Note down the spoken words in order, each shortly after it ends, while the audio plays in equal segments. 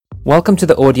Welcome to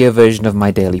the audio version of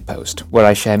my daily post, where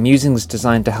I share musings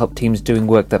designed to help teams doing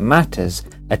work that matters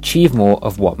achieve more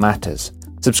of what matters.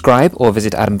 Subscribe or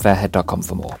visit adamfairhead.com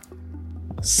for more.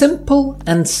 Simple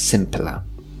and simpler.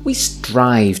 We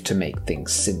strive to make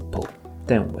things simple,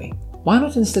 don't we? Why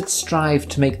not instead strive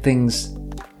to make things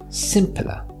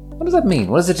simpler? What does that mean?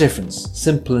 What is the difference?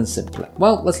 Simple and simpler.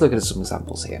 Well, let's look at some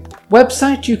examples here.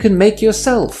 Website you can make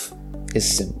yourself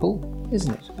is simple,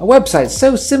 isn't it? A website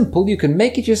so simple you can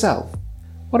make it yourself.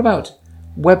 What about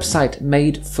website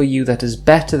made for you that is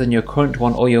better than your current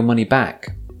one or your money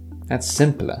back? That's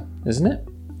simpler, isn't it?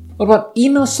 What about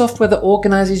email software that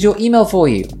organizes your email for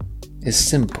you? Is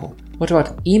simple. What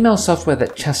about email software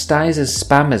that chastises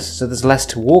spammers so there's less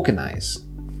to organize?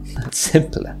 That's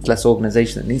simpler. There's less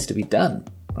organization that needs to be done,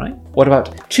 right? What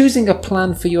about choosing a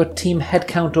plan for your team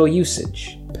headcount or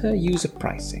usage? Per user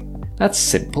pricing. That's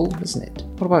simple, isn't it?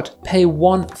 What about pay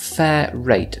one fair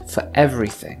rate for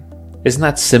everything? Isn't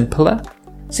that simpler?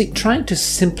 See, trying to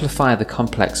simplify the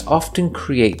complex often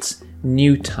creates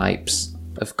new types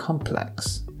of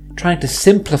complex. Trying to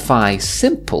simplify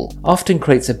simple often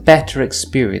creates a better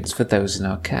experience for those in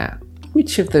our care.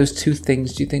 Which of those two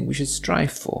things do you think we should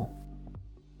strive for?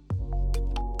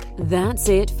 That's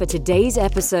it for today's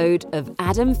episode of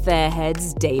Adam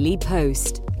Fairhead's Daily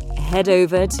Post. Head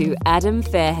over to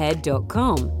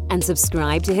adamfairhead.com and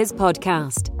subscribe to his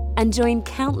podcast and join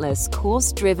countless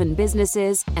course-driven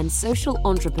businesses and social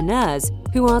entrepreneurs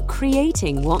who are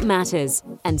creating what matters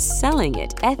and selling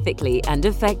it ethically and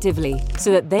effectively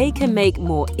so that they can make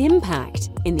more impact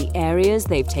in the areas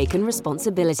they've taken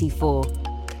responsibility for.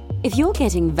 If you're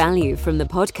getting value from the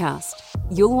podcast,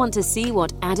 you'll want to see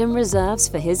what Adam reserves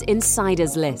for his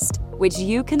insiders list, which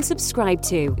you can subscribe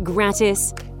to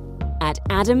gratis at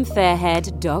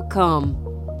adamfairhead.com.